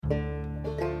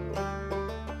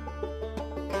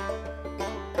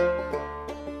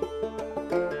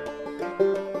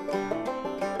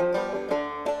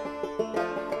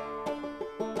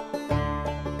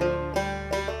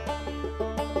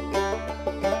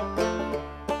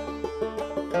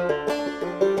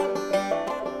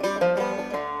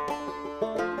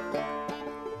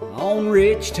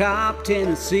Rich Top,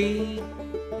 Tennessee,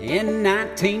 in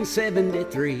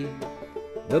 1973,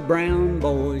 the Brown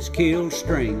Boys killed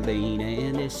Stringbean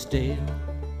and Estelle.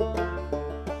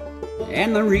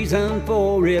 And the reason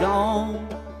for it all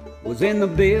was in the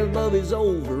bib of his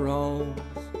overalls.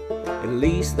 At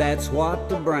least that's what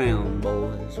the Brown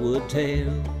Boys would tell.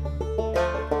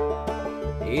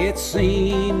 It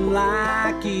seemed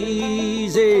like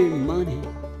easy money,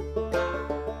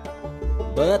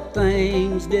 but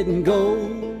things didn't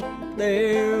go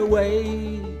their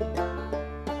way.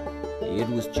 It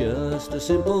was just a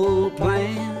simple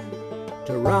plan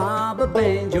to rob a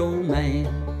banjo man,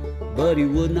 but he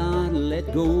would not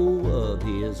let go of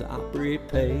his Opry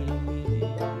pay.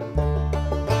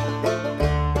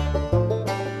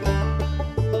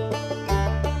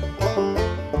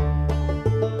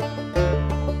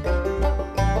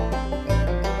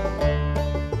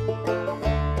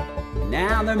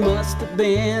 Now there must have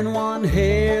been one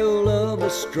hell of a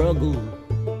struggle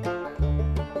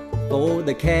for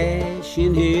the cash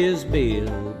in his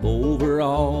bib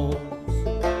overalls.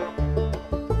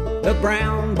 The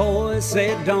Brown Boys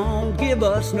said, don't give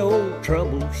us no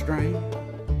trouble, String.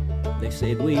 They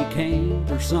said we came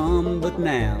for some, but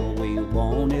now we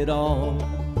want it all.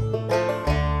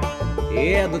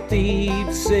 Yeah, the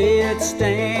thieves said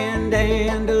stand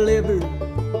and deliver,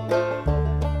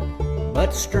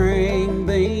 but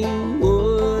Stringbean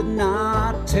would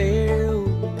not tell.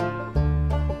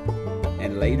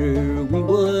 And later we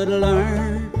would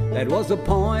learn that was the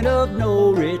point of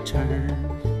no return.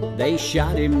 They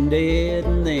shot him dead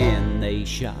and then they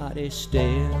shot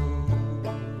Estelle.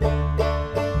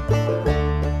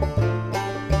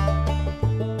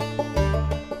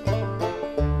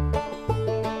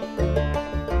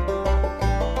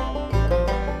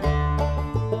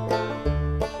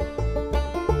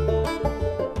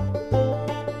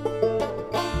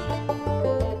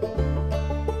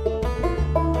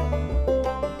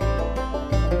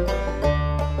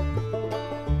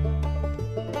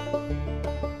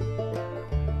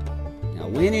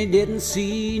 When he didn't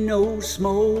see no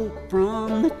smoke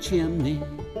from the chimney,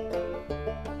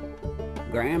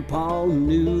 Grandpa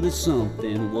knew that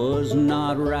something was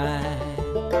not right.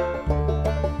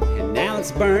 And now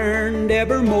it's burned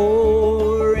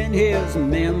evermore in his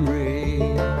memory,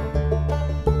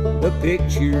 the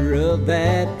picture of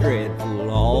that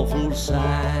dreadful, awful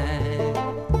sight.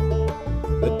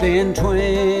 But then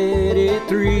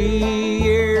 23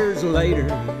 years later,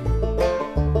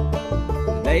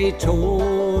 they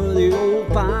tore the old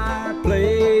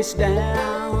fireplace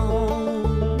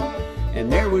down,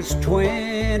 and there was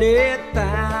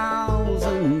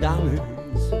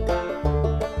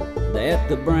 $20,000 that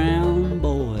the Brown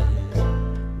Boys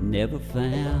never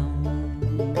found.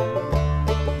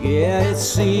 Yeah, it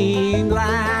seemed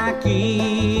like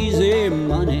easy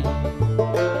money,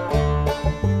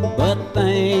 but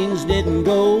things didn't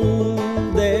go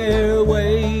their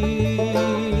way.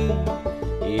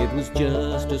 It was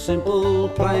just a simple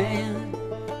plan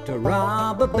to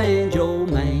rob a banjo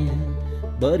man,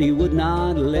 but he would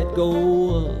not let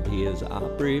go of his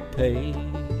Opry pay.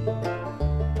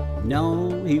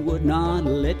 No, he would not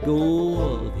let go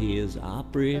of his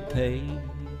Opry pay.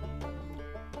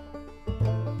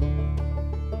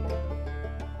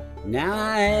 Now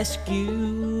I ask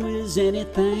you, is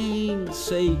anything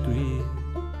sacred?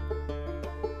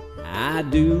 I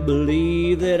do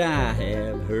believe that I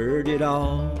have heard it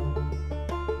all.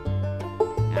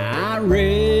 I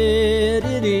read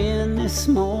it in this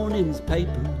morning's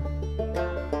paper.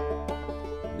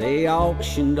 They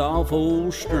auctioned off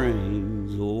old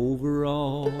String's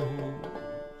overalls.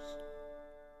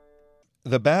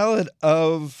 The Ballad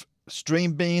of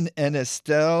Stringbean and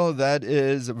Estelle, that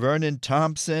is Vernon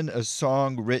Thompson, a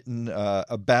song written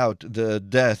about the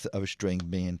death of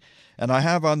Stringbean. And I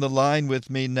have on the line with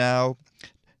me now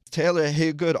Taylor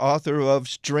Hagood, author of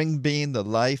Stringbean, The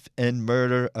Life and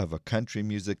Murder of a Country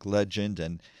Music Legend.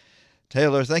 And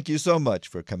Taylor, thank you so much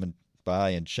for coming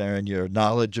by and sharing your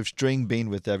knowledge of Stringbean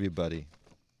with everybody.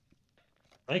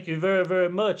 Thank you very, very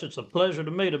much. It's a pleasure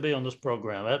to me to be on this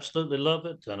program. Absolutely love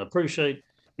it and appreciate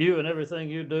you and everything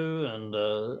you do. And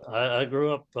I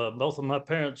grew up, both of my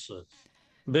parents,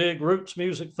 big roots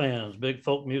music fans, big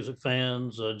folk music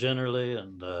fans generally.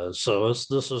 And so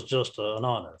this is just an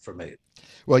honor for me.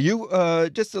 Well, you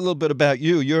just a little bit about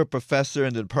you. You're a professor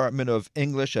in the Department of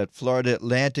English at Florida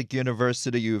Atlantic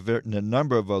University. You've written a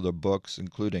number of other books,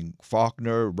 including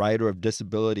Faulkner, Writer of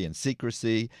Disability and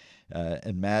Secrecy,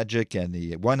 and Magic, and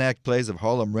the one-act plays of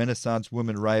Harlem Renaissance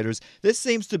women writers. This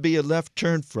seems to be a left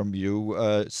turn from you,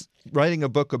 writing a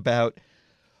book about,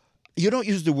 you don't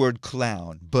use the word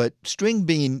clown, but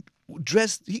Stringbean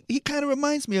dressed. He kind of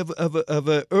reminds me of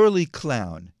a early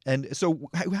clown. And so,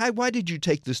 why did you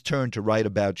take this turn to write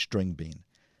about Stringbean?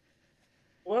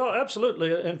 Well,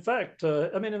 absolutely. In fact,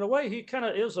 I mean, in a way, he kind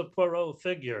of is a Poirot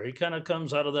figure. He kind of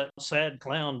comes out of that sad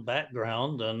clown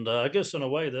background, and I guess in a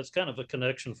way, that's kind of a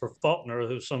connection for Faulkner,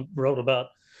 who some wrote about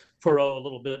Poirot a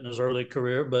little bit in his early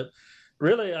career. But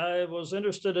really, I was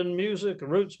interested in music,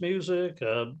 roots music.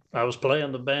 I was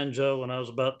playing the banjo when I was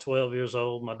about 12 years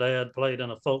old. My dad played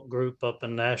in a folk group up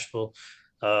in Nashville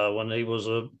when he was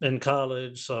in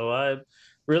college, so I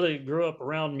really grew up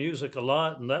around music a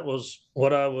lot, and that was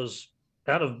what I was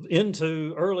kind of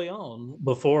into early on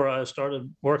before I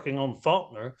started working on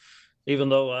Faulkner, even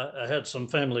though I had some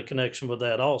family connection with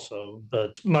that also.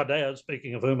 But my dad,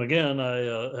 speaking of whom again, I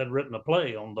had written a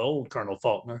play on the old Colonel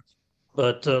Faulkner.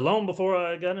 But long before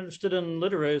I got interested in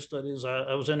literary studies,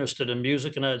 I was interested in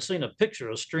music, and I had seen a picture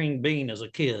of Stringbean as a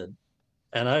kid,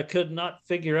 and I could not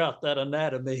figure out that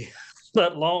anatomy,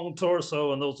 that long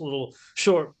torso and those little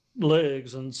short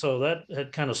legs, and so that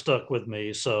had kind of stuck with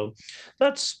me. So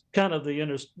that's kind of the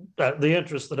interest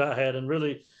that I had, and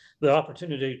really the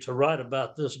opportunity to write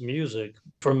about this music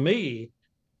for me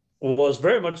was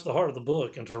very much the heart of the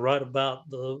book, and to write about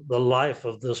the life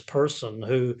of this person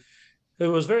who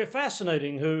was very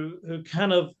fascinating, who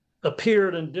kind of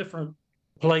appeared in different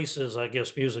places, I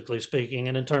guess, musically speaking,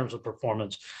 and in terms of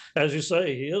performance. As you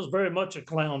say, he is very much a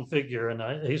clown figure,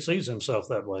 and he sees himself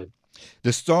that way.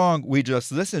 The song we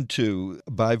just listened to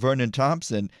by Vernon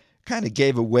Thompson kind of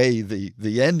gave away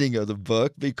the ending of the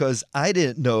book, because I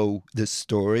didn't know this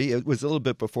story. It was a little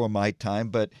bit before my time,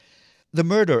 but the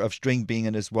murder of Stringbean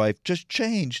and his wife just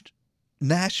changed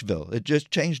Nashville. It just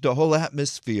changed the whole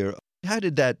atmosphere. How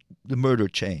did the murder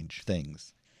change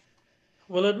things?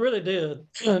 Well, it really did.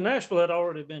 Nashville had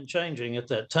already been changing at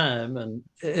that time, and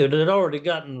it had already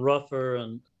gotten rougher,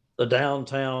 and the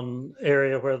downtown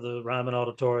area where the Ryman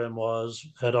Auditorium was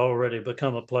had already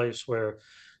become a place where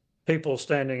people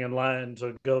standing in line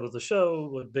to go to the show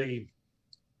would be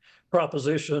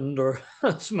propositioned or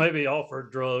maybe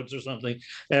offered drugs or something.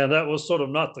 And that was sort of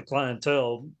not the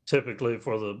clientele typically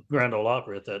for the Grand Ole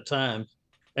Opry at that time.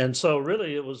 And so,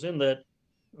 really, it was in that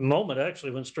moment,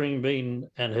 actually, when Stringbean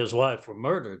and his wife were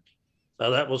murdered.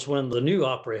 That was when the new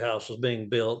Opry House was being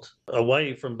built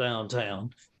away from downtown.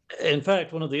 In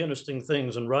fact, one of the interesting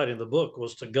things in writing the book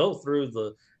was to go through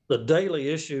the daily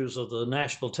issues of the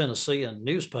Nashville Tennessean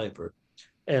newspaper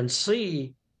and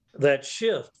see that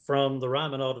shift from the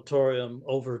Ryman Auditorium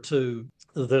over to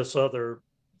this other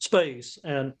space.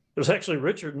 And it was actually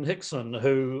Richard Nixon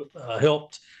who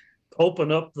helped open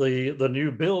up the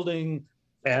new building.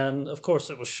 And of course,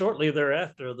 it was shortly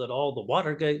thereafter that all the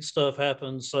Watergate stuff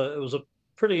happened. So it was a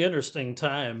pretty interesting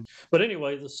time. But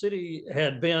anyway, the city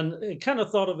it kind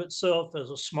of thought of itself as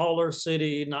a smaller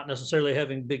city, not necessarily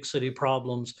having big city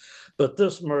problems. But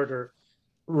this murder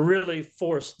really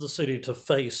forced the city to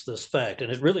face this fact,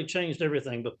 and it really changed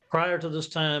everything. But prior to this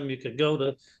time, you could go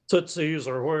to Tootsie's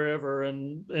or wherever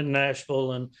in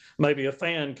Nashville, and maybe a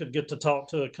fan could get to talk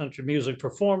to a country music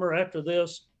performer. After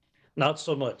this, not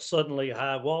so much. Suddenly,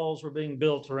 high walls were being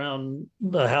built around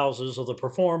the houses of the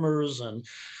performers, and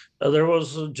there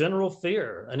was a general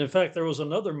fear. And in fact, there was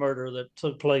another murder that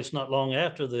took place not long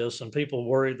after this, and people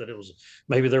worried that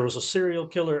maybe there was a serial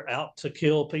killer out to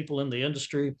kill people in the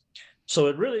industry. So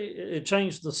it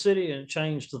changed the city, and it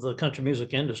changed the country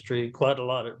music industry quite a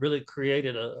lot. It really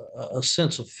created a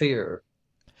sense of fear.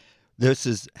 This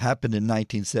has happened in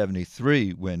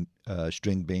 1973 when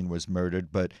Stringbean was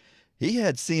murdered, but he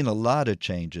had seen a lot of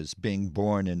changes, being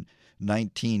born in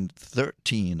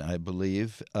 1913, I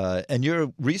believe. And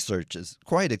your research is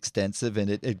quite extensive, and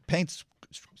it paints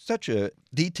such a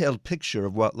detailed picture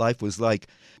of what life was like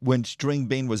when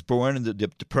Stringbean was born in the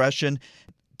Depression.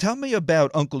 Tell me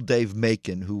about Uncle Dave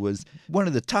Macon, who was one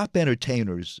of the top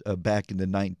entertainers back in the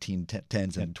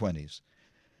 1910s and 20s.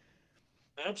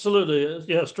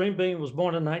 Absolutely. Yeah, Stringbean was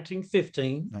born in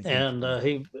 1915,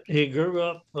 and he grew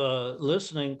up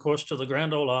listening, of course, to the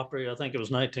Grand Ole Opry. I think it was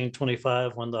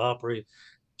 1925 when the Opry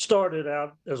started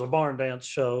out as a barn dance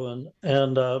show.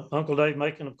 And Uncle Dave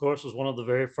Macon, of course, was one of the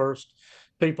very first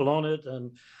people on it.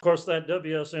 And, of course, that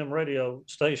WSM radio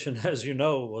station, as you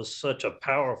know, was such a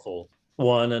powerful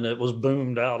one, and it was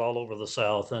boomed out all over the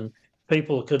South, and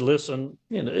people could listen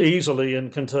easily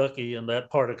in Kentucky, in that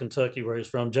part of Kentucky where he's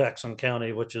from, Jackson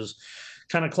County, which is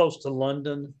kind of close to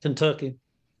London, Kentucky,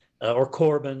 or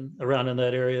Corbin, around in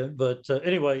that area. But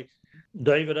anyway,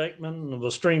 David Aikman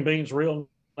was Stringbean's real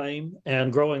name.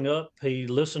 And growing up, he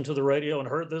listened to the radio and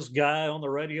heard this guy on the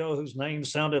radio whose name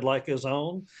sounded like his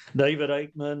own, David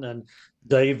Aikman and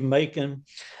Dave Macon.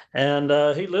 And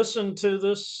he listened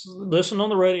on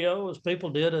the radio as people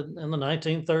did in the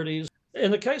 1930s.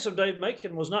 In the case of Dave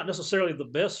Macon, was not necessarily the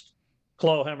best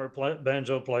clawhammer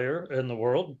banjo player in the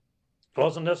world,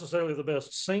 wasn't necessarily the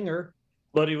best singer,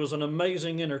 but he was an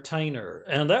amazing entertainer.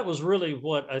 And that was really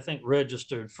what I think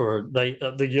registered for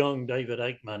the young David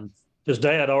Aikman. His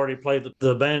dad already played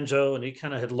the banjo, and he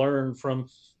kind of had learned from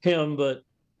him. But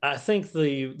I think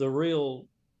the real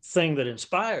thing that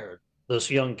inspired this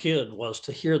young kid was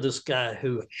to hear this guy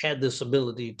who had this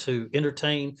ability to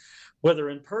entertain, whether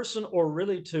in person or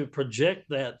really to project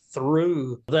that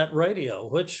through that radio,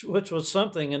 which was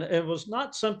something. And it was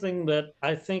not something that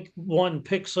I think one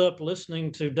picks up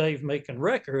listening to Dave Macon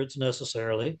records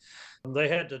necessarily. They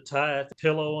had to tie a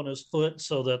pillow on his foot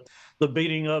so that the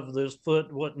beating of his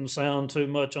foot wouldn't sound too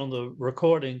much on the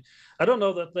recording. I don't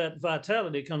know that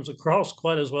vitality comes across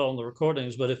quite as well on the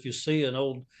recordings, but if you see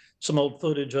some old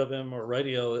footage of him or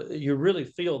radio, you really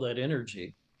feel that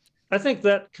energy. I think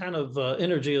that kind of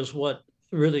energy is what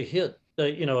really hit, a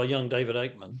young David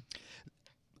Aikman.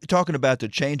 Talking about the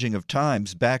changing of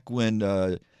times, back when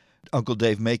Uncle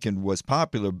Dave Macon was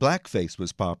popular, blackface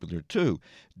was popular too.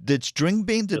 Did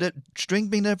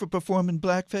Stringbean ever perform in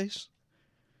blackface?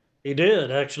 He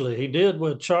did, actually. He did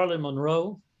with Charlie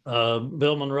Monroe.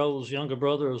 Bill Monroe's younger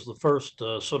brother was the first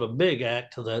sort of big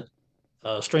act that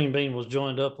Stringbean was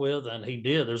joined up with, and he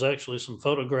did. There's actually some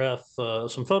photographs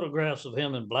of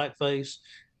him in blackface.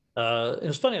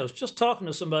 It's funny, I was just talking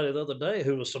to somebody the other day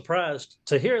who was surprised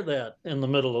to hear that in the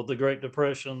middle of the Great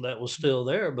Depression that was still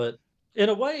there. But in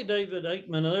a way, David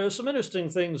Aikman, and there are some interesting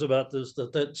things about this,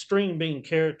 that Stringbean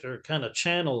character kind of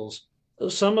channels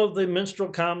some of the minstrel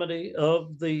comedy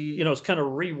of it's kind of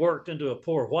reworked into a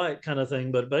Poor White kind of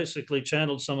thing, but basically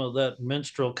channeled some of that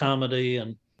minstrel comedy.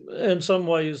 And in some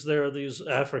ways, there are these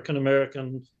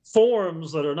African-American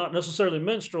forms that are not necessarily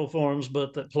minstrel forms,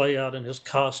 but that play out in his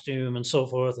costume and so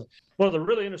forth. One of the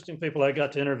really interesting people I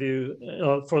got to interview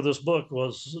for this book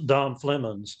was Don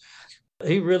Flemons.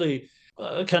 He really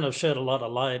kind of shed a lot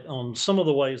of light on some of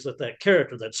the ways that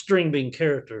character, that Stringbean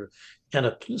character, kind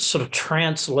of sort of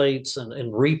translates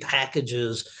and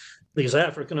repackages these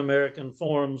African-American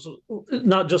forms,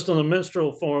 not just in the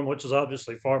minstrel form, which is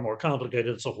obviously far more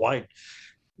complicated. It's a white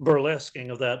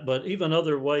burlesquing of that, but even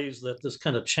other ways that this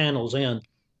kind of channels in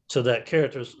to that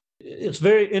character. It's a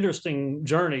very interesting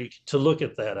journey to look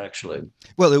at that, actually.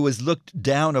 Well, it was looked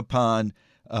down upon.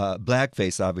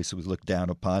 Blackface obviously was looked down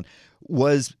upon.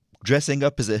 Was dressing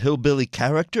up as a hillbilly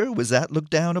character, was that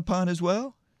looked down upon as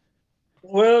well?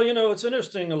 Well, it's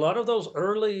interesting. A lot of those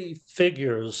early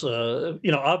figures,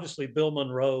 obviously Bill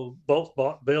Monroe, both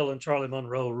Bill and Charlie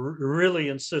Monroe really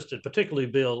insisted, particularly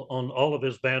Bill, on all of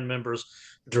his band members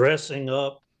dressing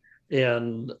up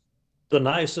in the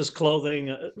nicest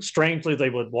clothing. Strangely, they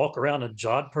would walk around in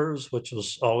jodhpurs, which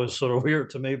was always sort of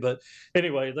weird to me. But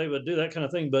anyway, they would do that kind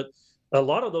of thing. But a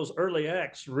lot of those early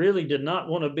acts really did not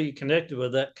want to be connected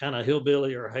with that kind of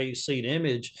hillbilly or hayseed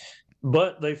image.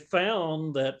 But they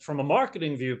found that from a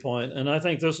marketing viewpoint, and I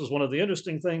think this is one of the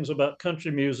interesting things about country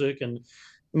music, and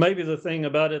maybe the thing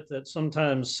about it that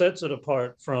sometimes sets it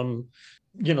apart from,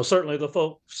 certainly the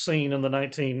folk scene in the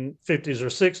 1950s or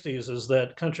 60s, is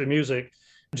that country music,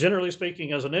 generally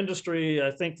speaking, as an industry, I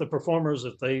think the performers,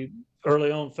 if they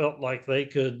early on felt like they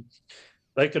could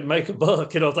make a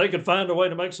buck, if they could find a way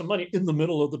to make some money in the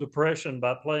middle of the Depression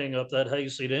by playing up that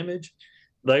hayseed image,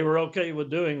 they were okay with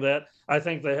doing that. I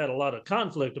think they had a lot of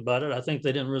conflict about it. I think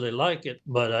they didn't really like it,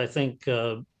 but I think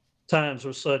times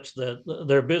were such that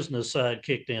their business side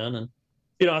kicked in. And,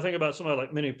 I think about somebody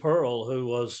like Minnie Pearl, who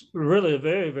was really a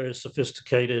very, very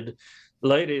sophisticated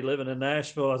lady living in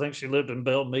Nashville. I think she lived in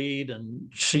Belle Meade, and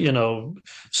she,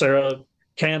 Sarah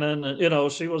Cannon,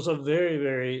 and, she was a very,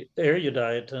 very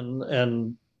erudite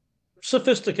and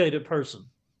sophisticated person.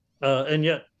 And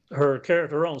yet,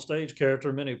 her own stage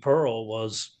character, Minnie Pearl,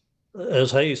 was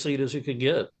as hayseed as you could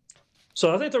get.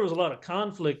 So I think there was a lot of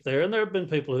conflict there, and there have been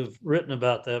people who've written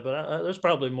about that, but there's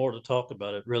probably more to talk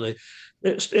about it, really.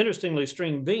 Interestingly,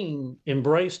 Stringbean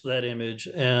embraced that image,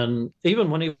 and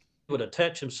even when he would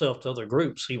attach himself to other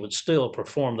groups, he would still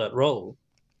perform that role,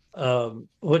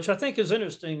 which I think is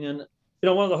interesting. And,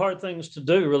 one of the hard things to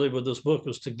do, really, with this book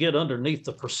was to get underneath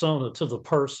the persona to the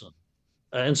person.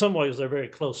 In some ways, they're very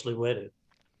closely wedded.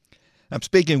 I'm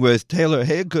speaking with Taylor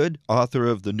Hagood, author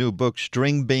of the new book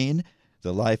Stringbean,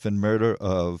 The Life and Murder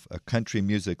of a Country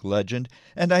Music Legend.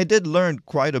 And I did learn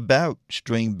quite about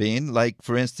Stringbean. Like,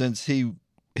 for instance, he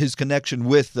his connection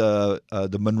with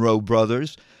the Monroe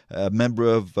brothers, a member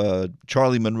of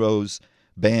Charlie Monroe's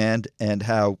band, and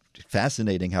how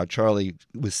fascinating how Charlie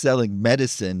was selling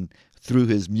medicine through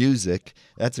his music.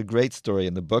 That's a great story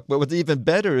in the book. But what's even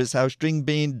better is how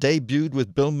Stringbean debuted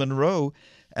with Bill Monroe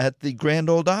at the Grand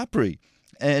Ole Opry.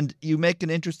 And you make an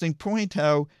interesting point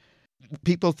how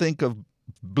people think of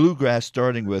bluegrass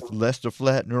starting with Lester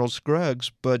Flatt and Earl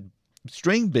Scruggs, but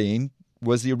Stringbean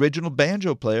was the original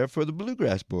banjo player for the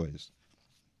Bluegrass Boys.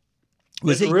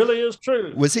 It really is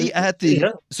true. Was he at the?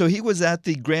 Yeah. So he was at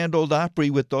the Grand Ole Opry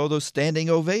with all those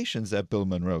standing ovations that Bill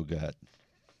Monroe got.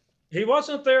 He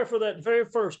wasn't there for that very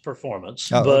first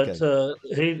performance, Oh, but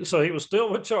okay. he was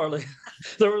still with Charlie.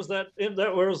 There was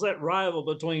that rival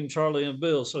between Charlie and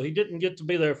Bill, so he didn't get to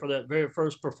be there for that very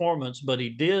first performance, but he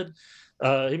did.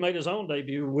 He made his own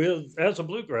debut as a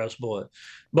bluegrass boy,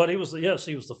 but he was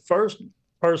the first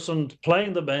person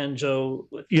playing the banjo,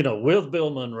 with Bill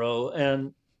Monroe.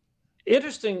 And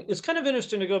it's kind of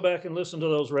interesting to go back and listen to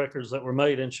those records that were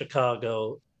made in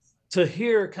Chicago, to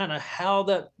hear kind of how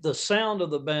the sound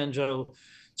of the banjo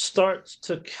starts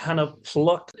to kind of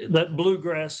pluck that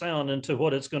bluegrass sound into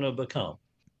what it's going to become.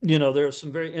 There are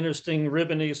some very interesting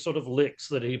ribbony sort of licks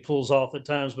that he pulls off at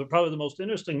times, but probably the most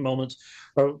interesting moments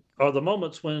are the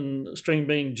moments when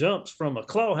Stringbean jumps from a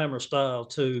clawhammer style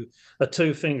to a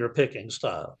two-finger picking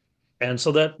style. And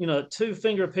so that,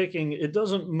 two-finger picking, it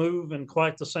doesn't move in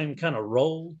quite the same kind of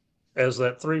roll as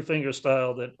that three-finger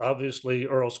style that obviously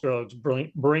Earl Scruggs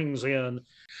brings in.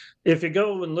 If you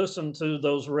go and listen to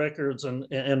those records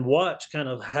and watch kind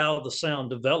of how the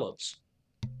sound develops,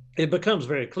 it becomes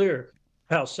very clear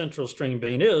how central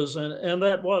Stringbean is, and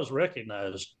that was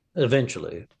recognized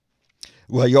eventually.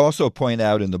 Well, you also point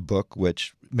out in the book,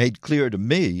 which made clear to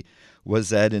me, was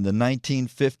that in the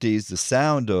 1950s, the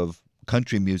sound of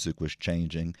country music was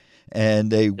changing.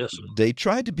 And they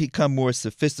tried to become more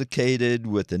sophisticated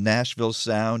with the Nashville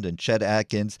sound and Chet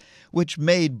Atkins, which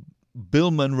made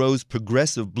Bill Monroe's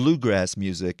progressive bluegrass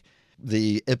music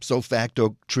the ipso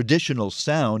facto traditional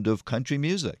sound of country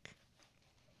music.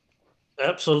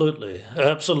 Absolutely,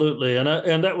 absolutely,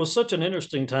 and that was such an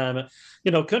interesting time.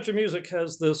 Country music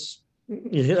has this,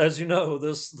 as you know,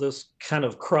 this kind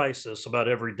of crisis about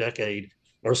every decade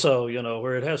or so.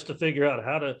 Where it has to figure out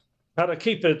how to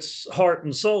keep its heart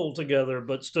and soul together,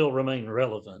 but still remain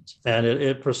relevant. And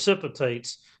it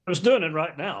precipitates. It's doing it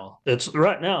right now. I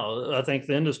think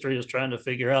the industry is trying to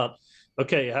figure out,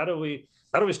 okay, how do we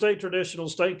stay traditional,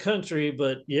 stay country,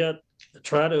 but yet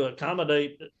try to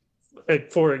accommodate,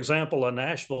 for example, a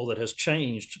Nashville that has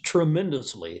changed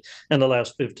tremendously in the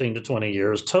last 15 to 20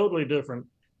 years, totally different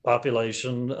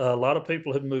population. A lot of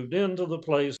people have moved into the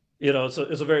place.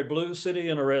 It's a very blue city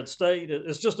in a red state.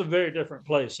 It's just a very different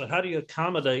place. So how do you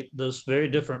accommodate this very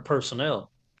different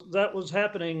personnel? That was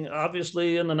happening,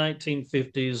 obviously, in the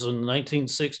 1950s and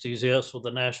 1960s, yes, with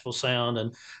the Nashville sound.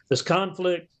 And this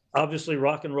conflict, obviously,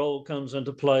 rock and roll comes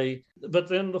into play. But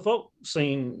then the folk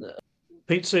scene,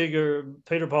 Pete Seeger,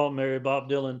 Peter, Paul, Mary, Bob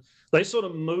Dylan, they sort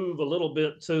of move a little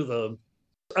bit to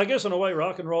I guess in a way,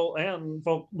 rock and roll and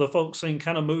the folk scene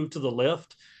kind of moved to the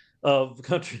left of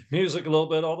country music a little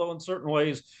bit, although in certain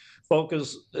ways,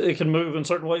 it can move in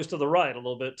certain ways to the right a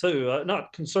little bit too.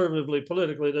 Not conservatively,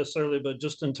 politically necessarily, but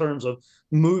just in terms of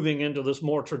moving into this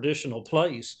more traditional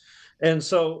place. And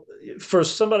so for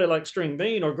somebody like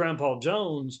Stringbean or Grandpa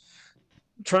Jones,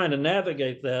 trying to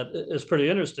navigate that is pretty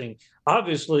interesting.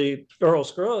 Obviously, Earl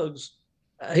Scruggs,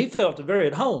 he felt very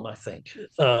at home, I think,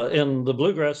 in the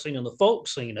bluegrass scene and the folk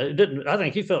scene. I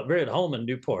think he felt very at home in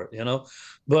Newport,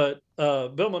 But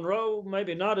Bill Monroe,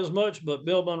 maybe not as much, but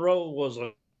Bill Monroe was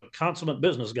a consummate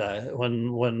business guy. When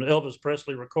Elvis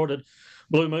Presley recorded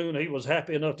Blue Moon, he was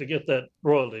happy enough to get that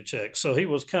royalty check. So he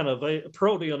was kind of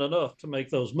protean enough to make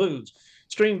those moves.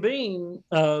 Stringbean,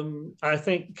 I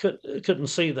think, couldn't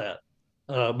see that.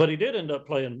 But he did end up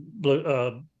playing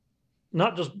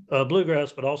not just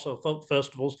bluegrass, but also folk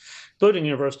festivals, including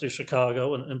University of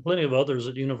Chicago and plenty of others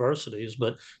at universities.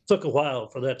 But it took a while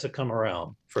for that to come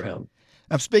around for him.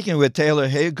 I'm speaking with Taylor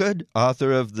Hagood,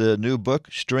 author of the new book,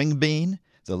 Stringbean,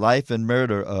 The Life and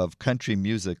Murder of Country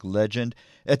Music Legend.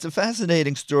 It's a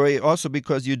fascinating story also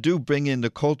because you do bring in the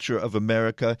culture of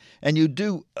America, and you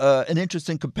do an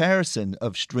interesting comparison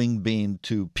of Stringbean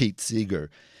to Pete Seeger.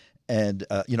 And,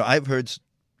 I've heard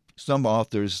some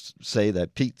authors say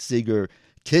that Pete Seeger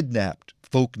kidnapped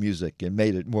folk music and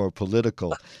made it more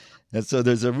political. And so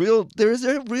there is a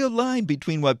real line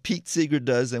between what Pete Seeger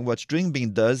does and what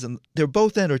Stringbean does, and they're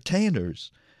both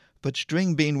entertainers. But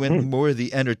Stringbean went more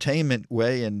the entertainment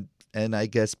way, and I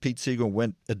guess Pete Seeger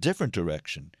went a different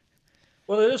direction.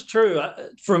 Well, it is true.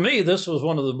 For me, this was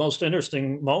one of the most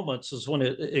interesting moments is when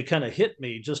it kind of hit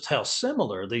me just how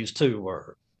similar these two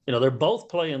were. You know, they're both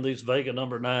playing these Vega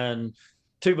 -- 9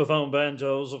 tubaphone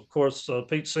banjos. Of course,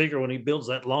 Pete Seeger, when he builds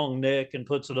that long neck and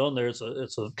puts it on there, it's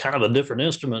a kind of a different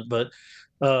instrument, but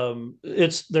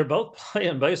they're both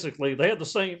playing basically. They had the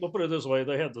same. We'll put it this way: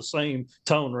 they had the same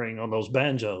tone ring on those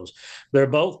banjos. They're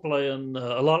both playing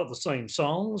a lot of the same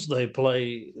songs. They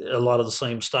play a lot of the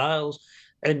same styles,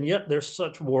 and yet they're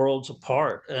such worlds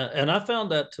apart. And I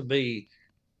found that to be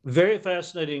very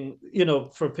fascinating. You know,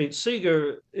 for Pete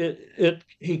Seeger,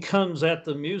 he comes at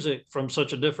the music from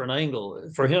such a different angle.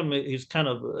 For him, he's kind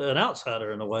of an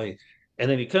outsider in a way,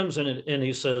 and then he comes in and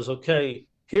he says, "Okay,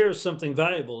 here's something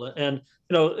valuable." And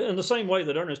you know, in the same way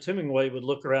that Ernest Hemingway would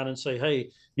look around and say, "Hey,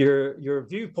 your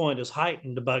viewpoint is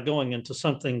heightened by going into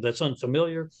something that's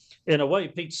unfamiliar." In a way,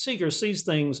 Pete Seeger sees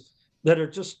things that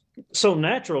are just so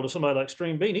natural to somebody like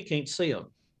Stringbean, he can't see them.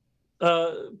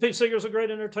 Pete Seeger's a great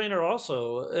entertainer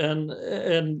also,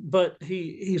 but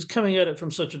he's coming at it from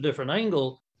such a different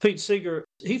angle. Pete Seeger,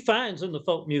 he finds in the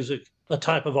folk music a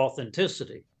type of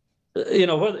authenticity. You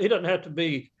know, he doesn't have to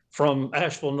be from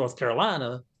Asheville, North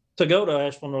Carolina, to go to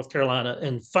Asheville, North Carolina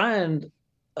and find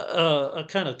a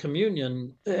kind of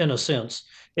communion, in a sense,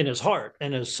 in his heart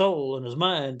and his soul and his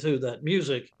mind to that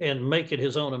music and make it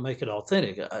his own and make it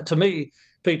authentic. To me,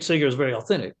 Pete Seeger is very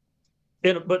authentic.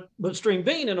 But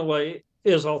Stringbean, in a way,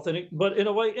 is authentic, but in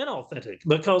a way inauthentic,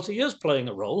 because he is playing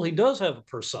a role. He does have a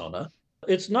persona.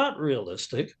 It's not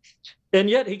realistic. And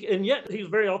yet he's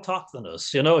very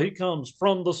autochthonous. You know, he comes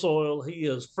from the soil. He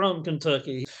is from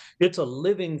Kentucky. It's a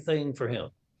living thing for him.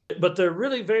 But they're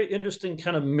really very interesting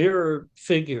kind of mirror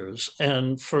figures.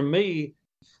 And for me,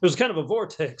 it was kind of a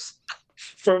vortex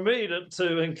for me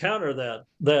to encounter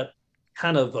that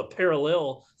kind of a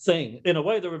parallel thing. In a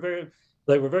way, they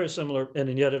were very similar,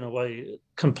 and yet in a way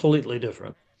completely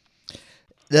different.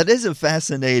 That is a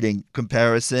fascinating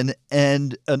comparison.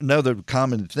 And another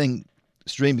common thing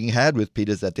Stringbean had with Pete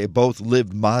is that they both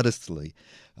lived modestly.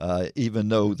 Even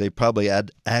though they probably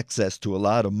had access to a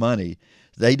lot of money,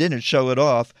 they didn't show it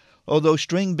off. Although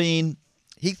Stringbean,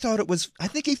 I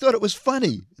think he thought it was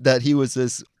funny that he was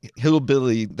this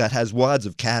hillbilly that has wads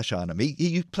of cash on him.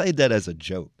 He played that as a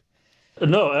joke.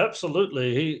 No,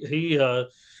 absolutely. He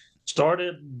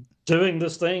started doing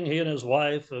this thing. He and his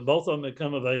wife, both of them had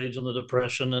come of age in the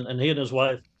Depression, and he and his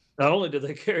wife, not only did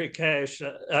they carry cash,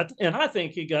 and I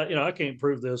think he got, I can't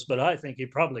prove this, but I think he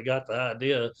probably got the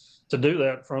idea to do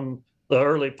that from the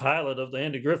early pilot of the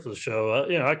Andy Griffith Show.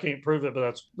 I can't prove it,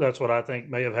 but that's what I think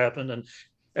may have happened.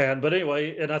 But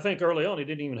anyway, and I think early on he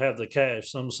didn't even have the cash.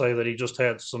 Some say that he just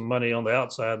had some money on the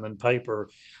outside and then paper,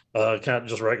 kind of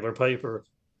just regular paper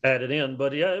added in.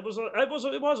 But yeah, it was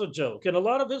a joke, and a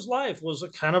lot of his life was a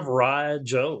kind of wry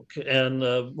joke. And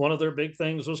one of their big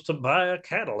things was to buy a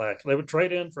Cadillac. They would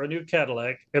trade in for a new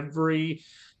Cadillac every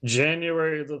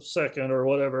January the 2nd or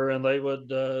whatever, and they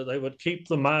would keep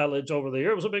the mileage over the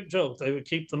year. It was a big joke. They would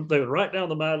write down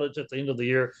the mileage at the end of the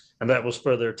year, and that was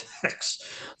for their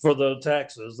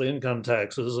the income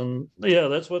taxes. And yeah,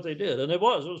 that's what they did. And it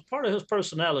was part of his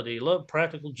personality. He loved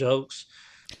practical jokes.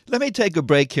 Let me take a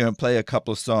break here and play a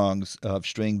couple of songs of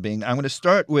Stringbean. I'm going to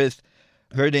start with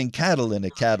Herding Cattle in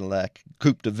a Cadillac,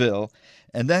 Coupe de Ville,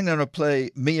 and then I'm going to play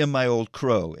Me and My Old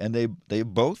Crow, and they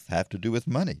both have to do with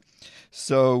money.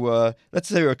 So let's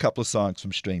hear a couple of songs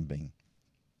from Stringbean.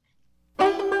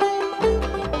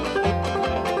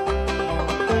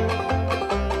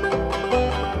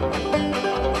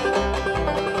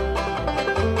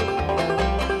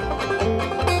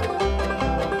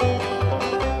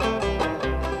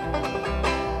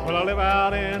 Well, I live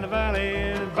out in the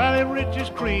valley rich as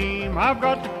cream. I've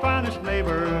got the finest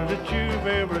neighbor that you've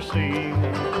ever seen.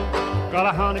 Got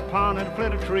a honey pond and a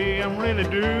flitter tree, I'm really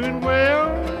doing well.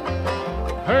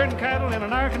 Herding cattle in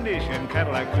an air-conditioned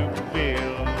Cadillac Coupe de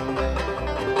Ville.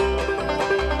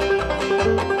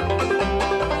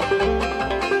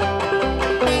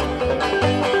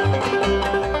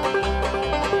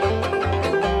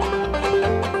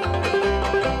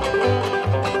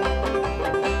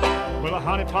 Well, a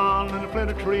honey pond and a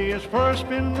flitter tree is for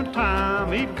spending the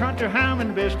time, eating country ham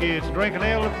and biscuits, drinking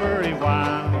elderberry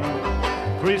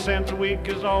wine. 3 cents a week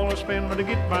is all I spend to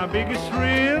get my biggest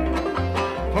thrill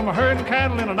from a herding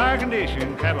cattle in an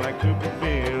air-conditioned Cadillac Coupe de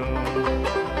Ville.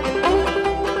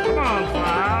 Come on,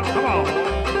 smile. Come on.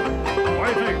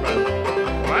 What do you think about it?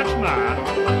 Well, that's nice.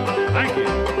 Thank you.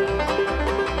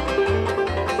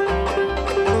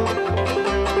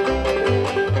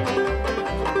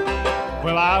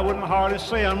 Well, I wouldn't hardly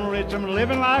say I'm rich. I'm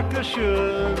living like I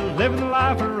should. Living the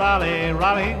life of Riley.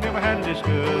 Riley ain't never had it this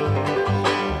good.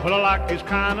 Well, I like this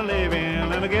kind of living,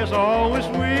 and I guess I always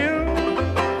will.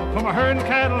 From a herding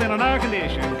cattle in an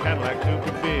air-conditioned Cadillac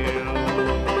Coupe-de-Ville.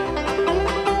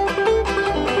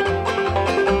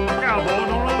 Cowboy,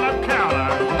 don't run that cow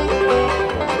line.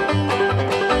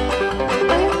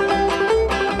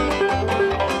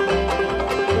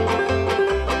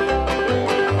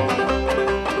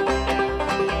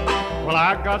 Well,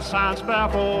 I got science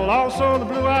baffled, also the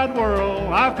blue-eyed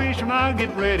world. I fish when I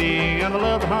get ready, and I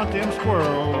love to hunt them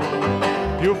squirrels.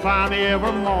 You'll find me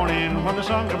every morning when the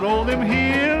sun can roll them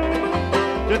hills.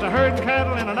 Just a herding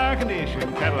cattle in an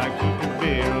air-conditioned Cadillac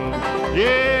Coupe-de-Ville.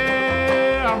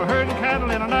 Yeah, I'm a herding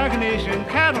cattle in an air-conditioned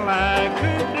Cadillac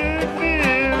Coupe-de-Ville.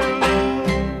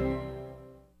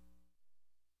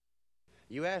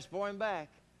 You asked for him back.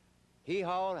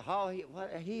 Hee-haw's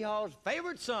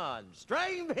favorite son,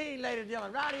 Stringbean, ladies and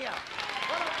gentlemen, right here.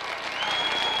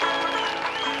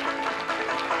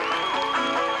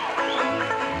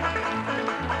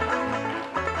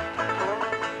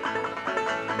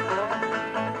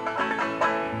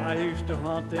 I used to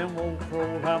hunt them old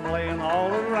crows, I'm laying all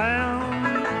around.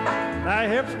 Now he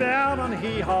hips down on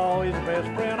hee-haw, he's the best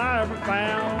friend I ever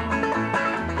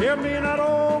found. Hear me and that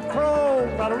old crow,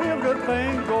 got a real good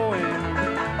thing going.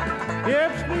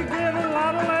 Hips me get a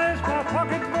lot of lace, my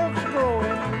pocketbook's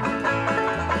growing.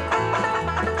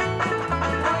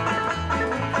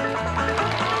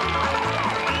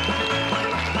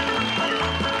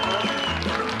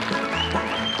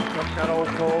 Took that old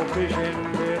crow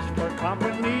fishing this for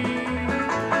company.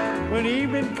 When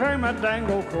evening came, that dang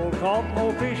old crow caught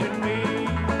more fish than me.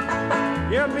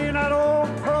 Yeah, me and that old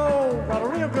crow got a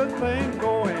real good thing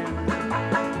going.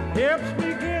 Hips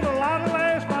me get a lot of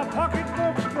lace, my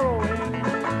pocketbook's growing.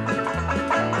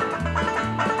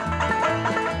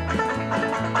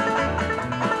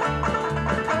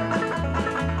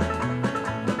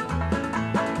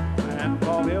 Man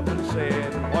called me up and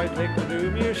said, "Why take to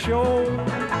do me a show?"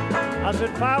 I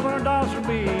said, $500 for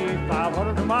me,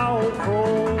 $500 for my old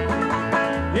crow.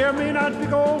 Hear me, that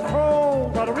big old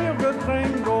crow got a real good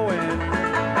thing going.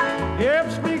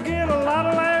 Hips me get a lot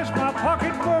of lace, my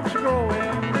pocketbook's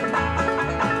growing.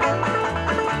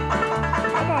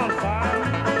 Come on, Five.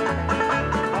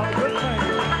 Got a good thing.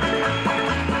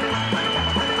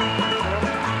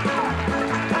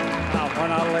 Now,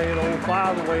 when I laid old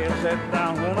Five away and sat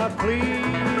down when I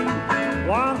please,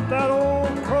 want that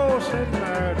old crow sitting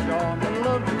there, John, the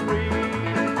luxury.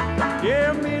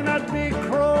 Yeah, me and that big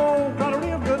crow got a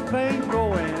real good thing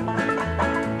going.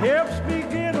 Hips me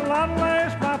get a lot of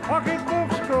lace, my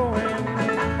pocketbook's growing.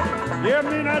 Yeah,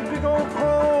 me and that big old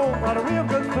crow got a real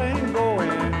good thing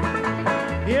going.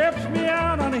 Hips me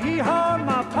out on a hee-haw,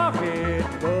 my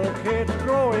pocketbook, it's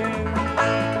growing.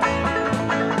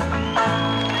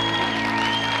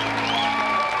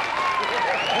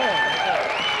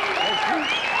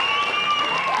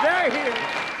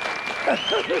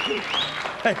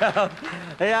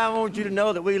 Hey, I want you to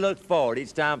know that we look forward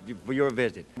each time for your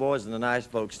visit. Boys and the nice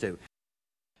folks, too.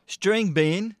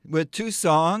 Stringbean with two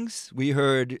songs. We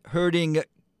heard Herding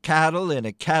Cattle in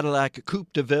a Cadillac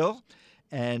Coupe-de-Ville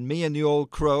and Me and the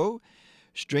Old Crow.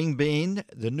 Stringbean,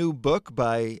 the new book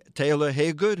by Taylor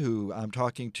Hagood, who I'm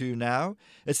talking to now.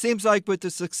 It seems like with the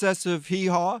success of Hee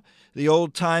Haw, the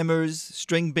old-timers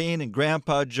Stringbean and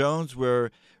Grandpa Jones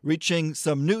were reaching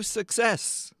some new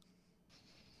success.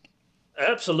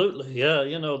 Absolutely, yeah.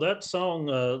 You know, that song,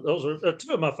 those are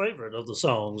two of my favorite of the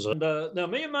songs. And now,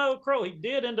 Me and My Old Crow, he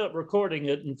did end up recording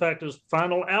it. In fact, his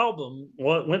final album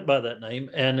went by that name.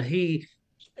 And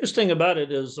interesting about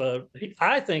it is,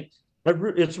 I think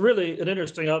it's really an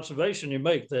interesting observation you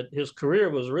make that his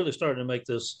career was really starting to make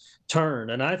this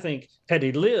turn. And I think had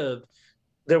he lived,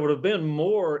 there would have been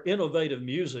more innovative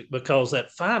music because that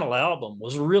final album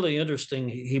was really interesting.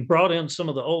 He brought in some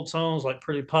of the old songs like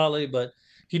Pretty Polly, but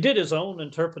he did his own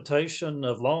interpretation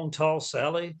of Long Tall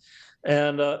Sally,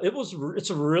 and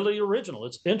it's really original.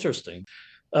 It's interesting.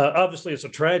 Obviously, it's a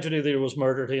tragedy that he was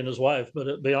murdered, he and his wife.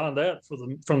 But beyond that,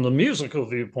 from the musical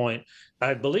viewpoint,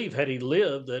 I believe had he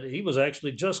lived, that he was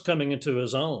actually just coming into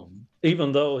his own,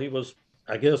 even though he was,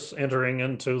 I guess, entering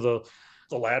into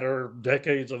the latter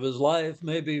decades of his life,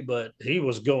 maybe. But he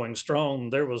was going strong.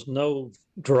 There was no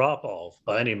drop off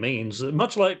by any means.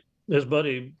 Much like his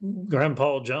buddy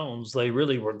Grandpa Jones, they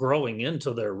really were growing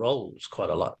into their roles quite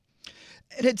a lot.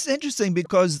 And it's interesting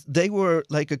because they were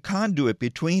like a conduit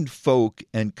between folk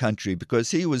and country,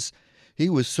 because he was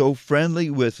so friendly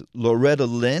with Loretta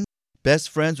Lynn, best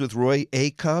friends with Roy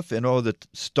Acuff and all the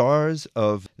stars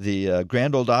of the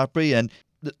Grand Ole Opry, and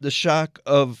the shock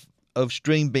of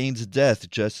Stringbean's death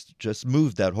just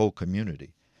moved that whole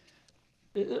community.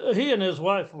 he and his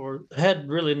wife had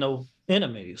really no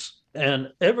enemies,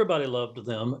 and everybody loved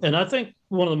them. And I think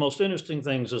one of the most interesting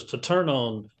things is to turn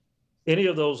on any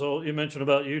of those old, you mentioned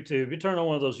about YouTube, you turn on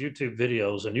one of those YouTube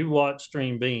videos and you watch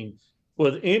Stringbean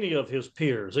with any of his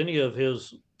peers, any of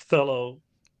his fellow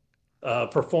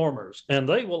performers, and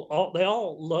they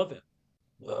all love him.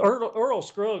 Earl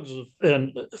Scruggs,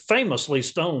 and famously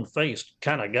stone-faced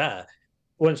kind of guy.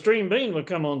 When Stringbean would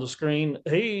come on the screen,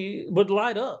 he would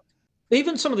light up.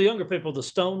 Even some of the younger people, the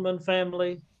Stoneman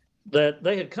family, that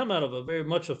they had come out of a very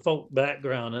much a folk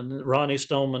background, and Ronnie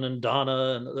Stoneman and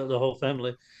Donna and the whole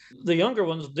family. The younger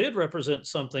ones did represent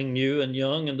something new and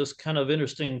young, and this kind of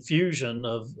interesting fusion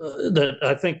of that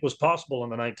I think was possible in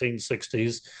the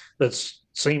 1960s. That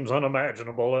seems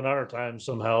unimaginable in our time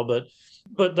somehow,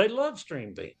 but they loved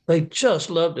Stringbean. They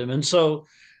just loved him, and so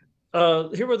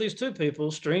here were these two people,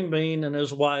 Stringbean and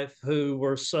his wife,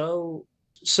 who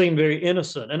seemed very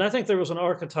innocent, and I think there was an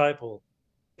archetypal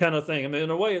kind of thing. I mean,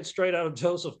 in a way, it's straight out of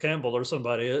Joseph Campbell or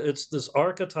somebody. It's this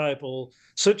archetypal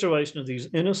situation of these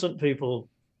innocent people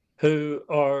who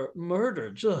are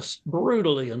murdered just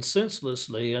brutally and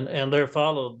senselessly, and there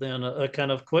followed then a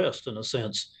kind of quest, in a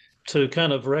sense, to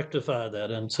kind of rectify that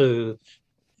and to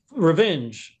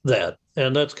revenge that.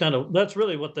 And that's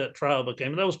really what that trial became.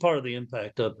 And that was part of the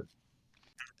impact of it.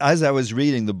 As I was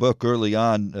reading the book early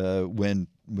on, when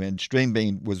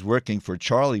Stringbean was working for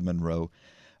Charlie Monroe,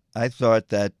 I thought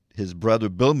that his brother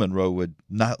Bill Monroe would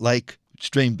not like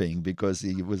Stringbean because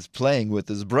he was playing with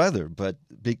his brother. But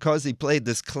because he played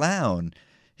this clown,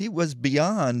 he was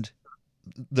beyond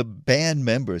the band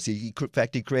members. In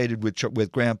fact, he created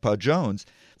with Grandpa Jones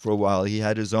for a while. He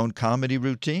had his own comedy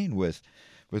routine with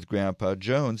Grandpa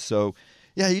Jones. So,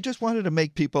 yeah, he just wanted to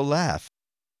make people laugh.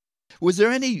 Was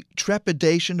there any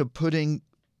trepidation of putting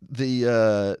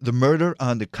the murder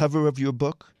on the cover of your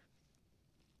book?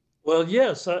 Well,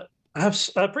 yes, I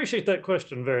appreciate that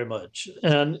question very much.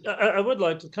 And I would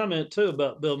like to comment, too,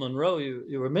 about Bill Monroe.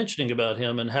 You were mentioning about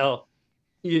him and how,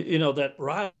 you know, that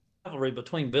rivalry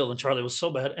between Bill and Charlie was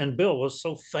so bad. And Bill was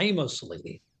so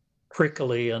famously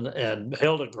prickly and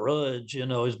held a grudge. You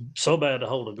know, he's so bad to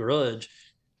hold a grudge.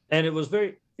 And it was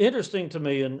very interesting to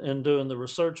me in doing the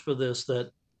research for this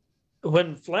that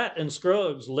when Flatt and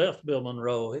Scruggs left Bill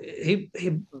Monroe, he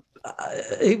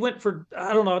went for,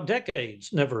 I don't know,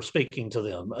 decades never speaking to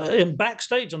them. And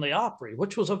backstage in the Opry,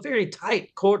 which was a very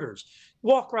tight quarters,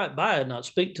 walk right by and not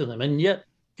speak to them. And yet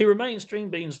he remained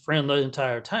Stringbean's friend the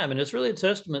entire time. And it's really a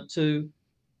testament to,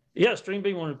 yes,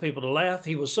 Stringbean wanted people to laugh.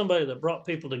 He was somebody that brought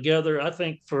people together. I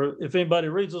think if anybody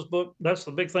reads this book, that's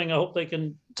the big thing I hope they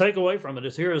can take away from it,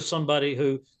 is here is somebody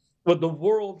who, with the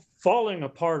world falling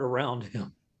apart around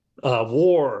him,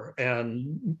 war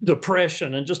and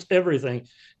depression and just everything,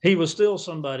 he was still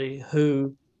somebody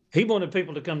who he wanted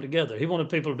people to come together. He wanted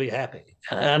people to be happy.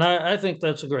 And I think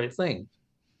that's a great thing.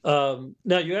 Now,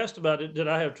 you asked about it. Did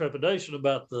I have trepidation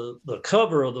about the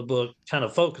cover of the book kind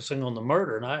of focusing on the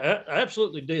murder? And I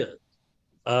absolutely did.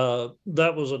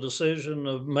 That was a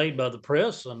decision made by the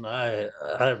press, and I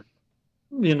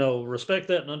respect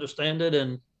that and understand it.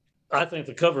 And I think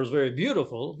the cover is very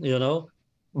beautiful,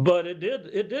 but it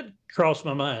did cross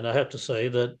my mind, I have to say,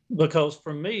 that because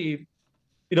for me,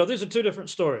 these are two different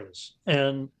stories,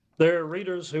 and there are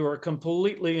readers who are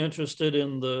completely interested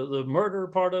in the murder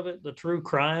part of it, the true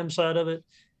crime side of it.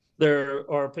 There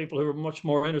are people who are much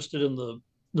more interested in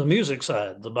the music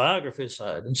side, the biography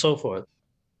side, and so forth.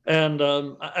 And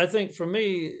I think for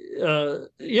me,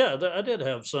 I did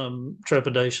have some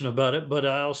trepidation about it, but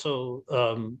I also,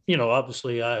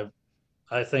 obviously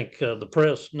I think the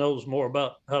press knows more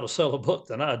about how to sell a book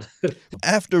than I do.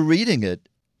 After reading it,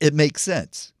 it makes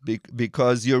sense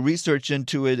because your research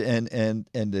into it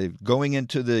and going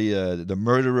into the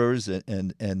murderers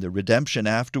and the redemption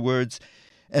afterwards,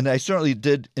 and I certainly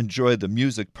did enjoy the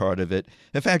music part of it.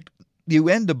 In fact, you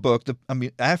end the book,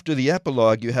 after the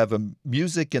epilogue, you have a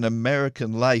Music in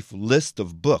American Life list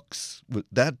of books.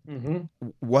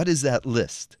 What is that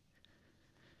list?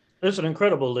 It's an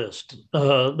incredible list.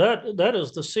 That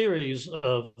is the series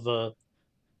of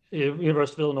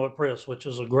University of Illinois Press, which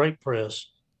is a great press.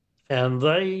 And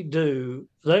they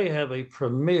have a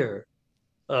premier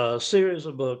series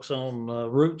of books on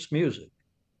roots music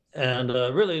and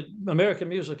really American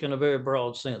music in a very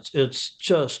broad sense. It's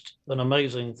just an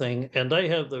amazing thing. And they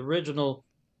have the original,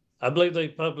 I believe they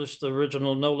published the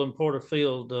original Nolan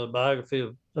Porterfield biography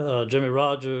of Jimmy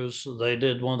Rogers. They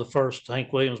did one of the first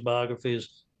Hank Williams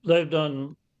biographies. They've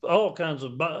done all kinds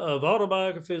of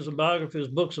autobiographies and biographies,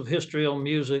 books of history on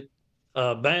music,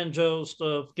 banjo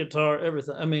stuff, guitar,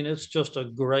 everything. I mean, it's just a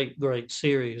great, great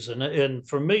series. And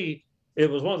for me, it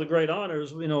was one of the great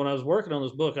honors. When I was working on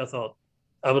this book, I thought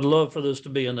I would love for this to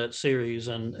be in that series.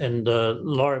 And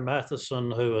Laurie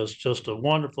Matheson, who is just a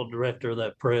wonderful director of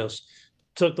that press,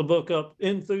 took the book up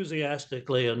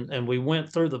enthusiastically, and we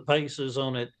went through the paces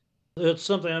on it. It's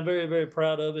something I'm very, very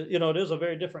proud of. It is a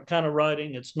very different kind of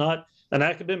writing. It's not an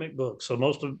academic book. So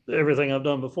most of everything I've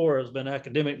done before has been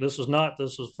academic. This is not.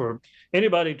 This is for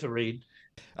anybody to read.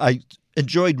 I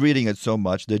enjoyed reading it so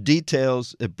much. The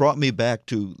details, it brought me back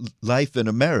to life in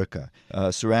America,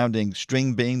 surrounding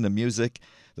Stringbean, the music,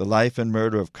 the life and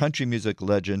murder of country music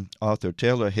legend, author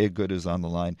Taylor Hagood is on the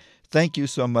line. Thank you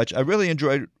so much. I really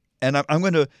enjoyed it. And I'm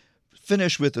going to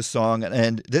finish with a song,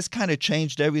 and this kind of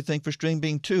changed everything for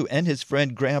Stringbean, too, and his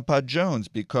friend Grandpa Jones,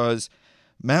 because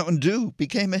Mountain Dew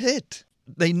became a hit.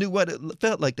 They knew what it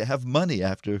felt like to have money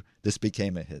after this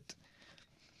became a hit.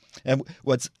 And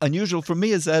what's unusual for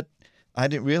me is that I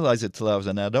didn't realize it till I was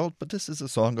an adult, but this is a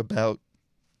song about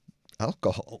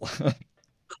alcohol.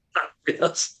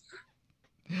 Yes.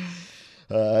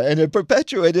 And it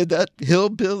perpetuated that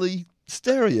hillbilly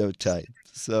stereotype.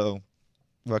 So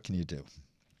what can you do?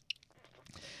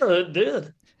 It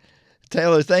did.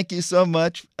 Taylor, thank you so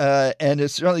much. And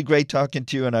it's really great talking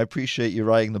to you, and I appreciate you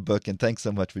writing the book, and thanks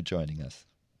so much for joining us.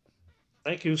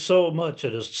 Thank you so much.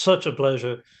 It is such a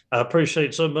pleasure. I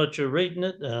appreciate so much you reading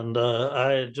it, and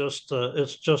it's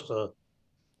just a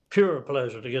pure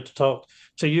pleasure to get to talk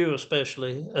to you,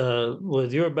 especially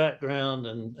with your background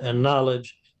and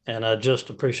knowledge, and I just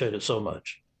appreciate it so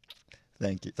much.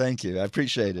 Thank you. Thank you. I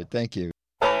appreciate it. Thank you.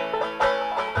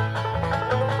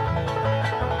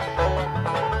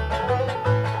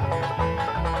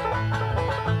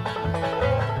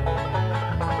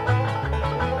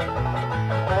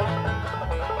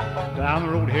 Down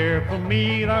the road here for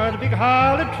me, there's a big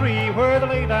holly tree where they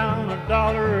lay down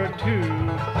 $1 or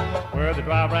 $2, where they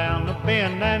drive round the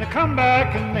bend and they come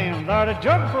back and then there's a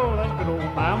jug full of that good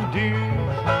old Mountain Dew.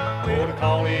 Oh, they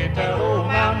call it that old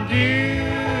Mountain Dew,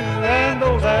 and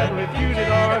those that refuse it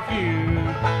are a few.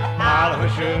 I'll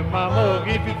hush up my mug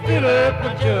if you fill up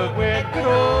my jug with good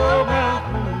old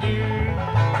Mountain Dew.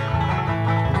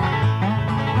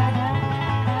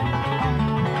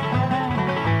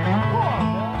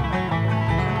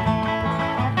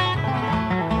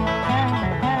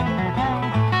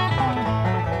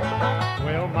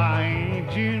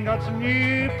 Got some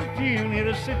new perfume, it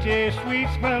is such a sweet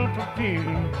smell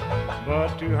perfume.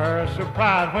 But to her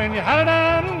surprise, when you had it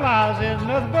analyzed, there's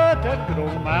nothing but that good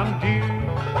old Mountain Dew.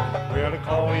 Well, they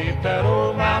call it that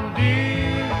old Mountain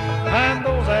Dew, and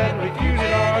those that refuse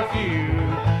it are a few.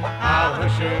 I'll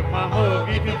hush up my mug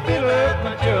if you fill up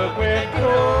my jug with good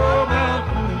old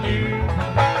Mountain Dew.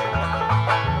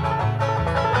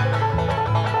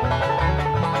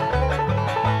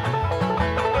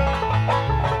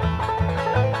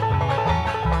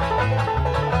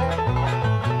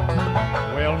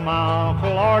 My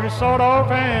Uncle Artie sawed off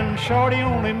and Shorty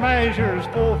only measures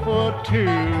 4'2".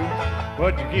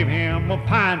 But you give him a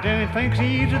pint and he thinks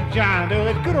he's a giant of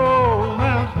that good old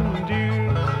Mountain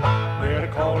Dew. Well, they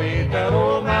call it that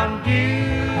old Mountain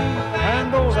Dew,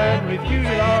 and those that refuse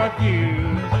it are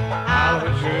few. I'll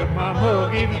hush up my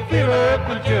mug if you fill up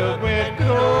my jug with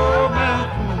good old